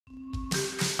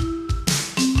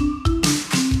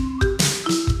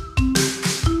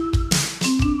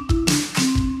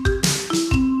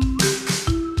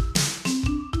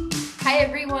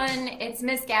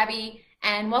Miss Gabby,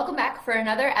 and welcome back for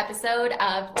another episode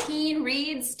of Teen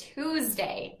Reads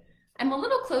Tuesday. I'm a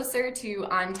little closer to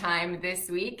on time this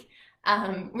week.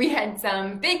 We had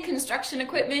some big construction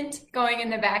equipment going in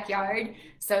the backyard,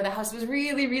 so the house was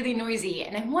really noisy,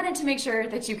 and I wanted to make sure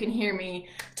that you can hear me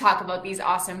talk about these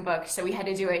awesome books, so we had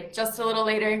to do it just a little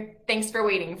later. Thanks for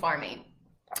waiting for me.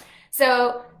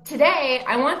 So today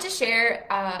I want to share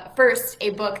first a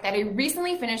book that I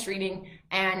recently finished reading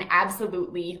and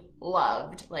absolutely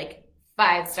loved, like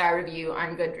 5-star review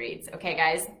on Goodreads. Okay,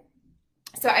 guys?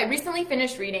 So I recently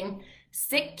finished reading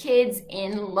Sick Kids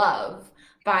in Love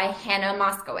by Hannah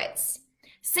Moskowitz.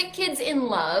 Sick Kids in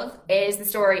Love is the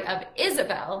story of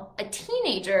Isabel, a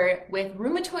teenager with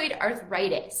rheumatoid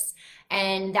arthritis.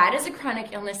 And that is a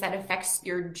chronic illness that affects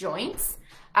your joints.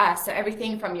 So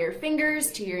everything from your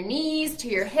fingers to your knees to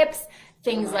your hips,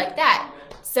 things like that.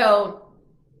 So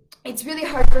it's really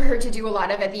hard for her to do a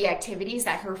lot of the activities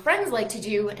that her friends like to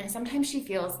do, and sometimes she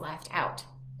feels left out.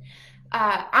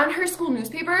 On her school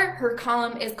newspaper, her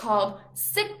column is called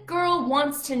Sick Girl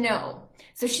Wants to Know.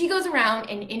 So she goes around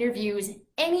and interviews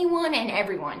anyone and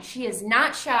everyone. She is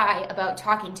not shy about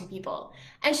talking to people.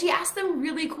 And she asks them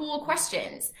really cool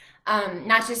questions.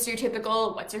 Not just your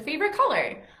typical, what's your favorite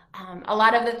color? A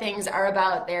lot of the things are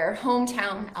about their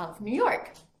hometown of New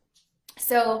York.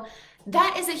 So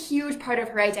that is a huge part of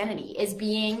her identity, is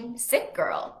being sick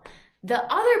girl. The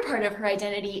other part of her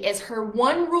identity is her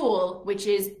one rule, which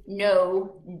is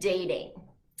no dating.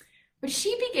 But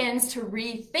she begins to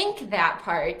rethink that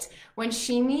part when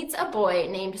she meets a boy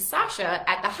named Sasha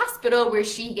at the hospital where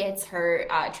she gets her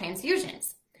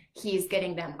transfusions. He's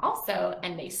getting them also,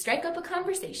 and they strike up a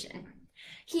conversation.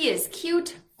 He is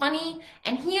cute, funny,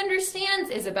 and he understands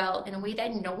Isabel in a way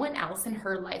that no one else in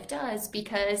her life does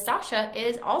because Sasha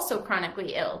is also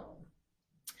chronically ill.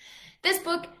 This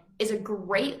book is a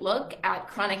great look at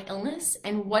chronic illness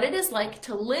and what it is like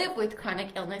to live with chronic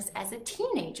illness as a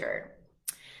teenager.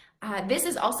 This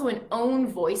is also an own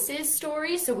voices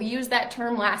story, so we used that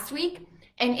term last week,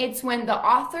 and it's when the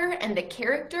author and the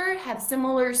character have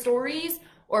similar stories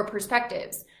or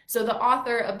perspectives. So the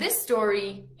author of this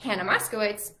story, Hannah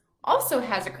Moskowitz, also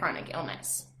has a chronic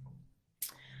illness.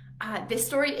 This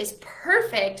story is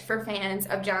perfect for fans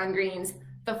of John Green's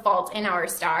The Fault in Our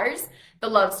Stars, the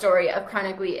love story of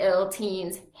chronically ill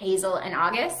teens Hazel and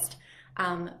August.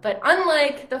 But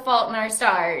unlike The Fault in Our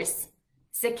Stars,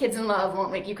 Sick Kids in Love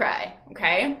won't make you cry,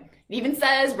 okay? It even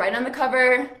says right on the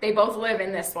cover, they both live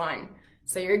in this one.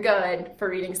 So you're good for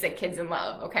reading Sick Kids in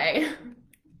Love, okay?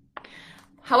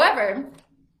 However,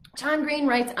 John Green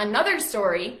writes another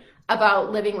story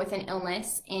about living with an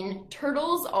illness in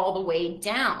Turtles All the Way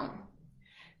Down.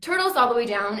 Turtles All the Way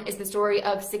Down is the story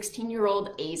of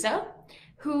 16-year-old Asa,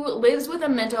 who lives with a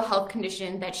mental health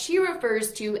condition that she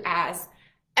refers to as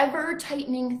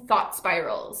ever-tightening thought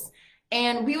spirals.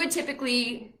 And we would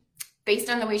typically, based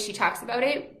on the way she talks about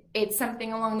it, it's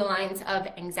something along the lines of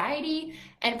anxiety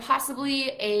and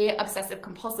possibly a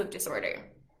obsessive-compulsive disorder.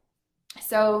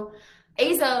 So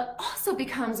Asa also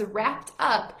becomes wrapped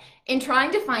up in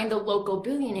trying to find the local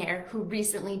billionaire who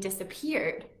recently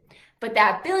disappeared. But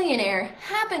that billionaire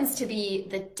happens to be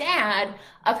the dad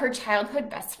of her childhood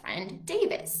best friend,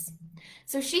 Davis.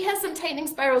 So she has some tightening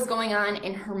spirals going on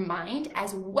in her mind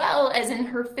as well as in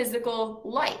her physical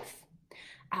life.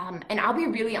 And I'll be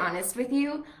really honest with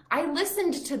you, I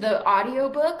listened to the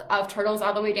audiobook of Turtles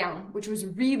All the Way Down, which was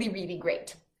really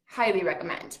great. Highly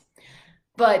recommend.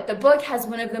 But the book has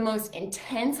one of the most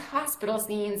intense hospital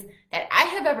scenes that I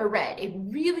have ever read. It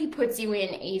really puts you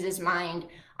in Asa's mind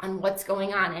on what's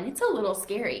going on, and it's a little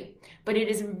scary, but it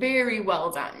is very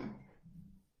well done.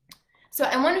 So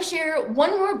I want to share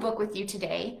one more book with you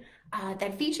today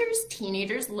that features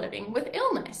teenagers living with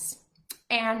illness,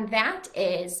 and that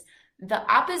is The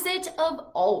Opposite of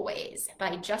Always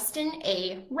by Justin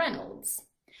A. Reynolds.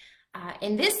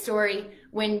 In this story,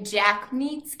 when Jack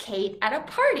meets Kate at a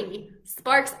party,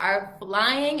 sparks are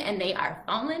flying and they are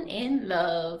falling in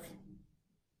love.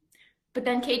 But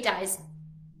then Kate dies.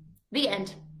 The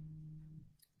end.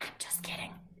 I'm just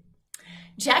kidding.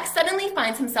 Jack suddenly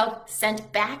finds himself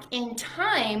sent back in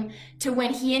time to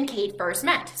when he and Kate first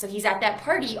met. So he's at that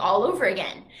party all over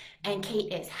again. And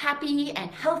Kate is happy and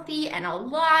healthy and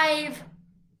alive.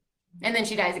 And then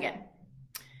she dies again.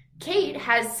 Kate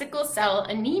has sickle cell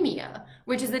anemia,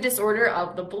 which is a disorder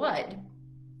of the blood.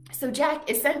 So Jack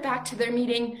is sent back to their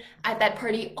meeting at that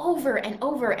party over and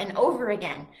over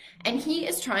again. And he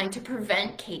is trying to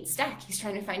prevent Kate's death. He's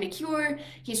trying to find a cure.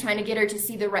 He's trying to get her to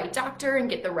see the right doctor and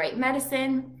get the right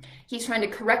medicine. He's trying to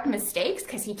correct mistakes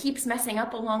because he keeps messing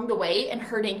up along the way and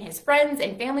hurting his friends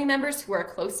and family members who are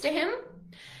close to him.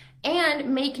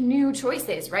 and make new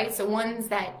choices, right? So ones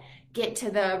that get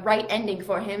to the right ending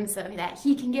for him so that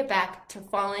he can get back to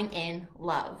falling in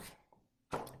love.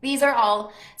 These are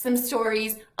all some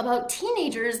stories about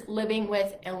teenagers living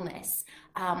with illness,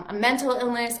 a mental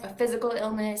illness, a physical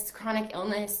illness, chronic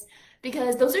illness,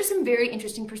 because those are some very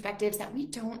interesting perspectives that we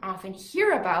don't often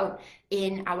hear about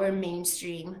in our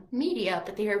mainstream media,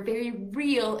 but they are very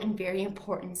real and very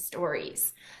important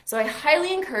stories. So I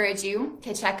highly encourage you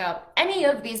to check out any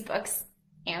of these books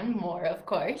and more, of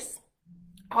course.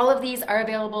 All of these are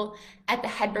available at the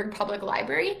Hedberg Public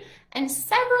Library, and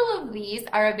several of these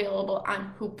are available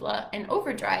on Hoopla and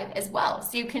Overdrive as well,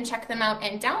 so you can check them out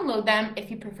and download them if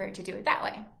you prefer to do it that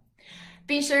way.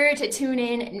 Be sure to tune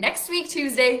in next week,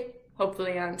 Tuesday,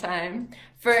 hopefully on time,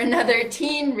 for another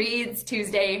Teen Reads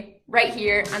Tuesday right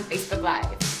here on Facebook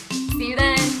Live. See you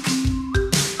then!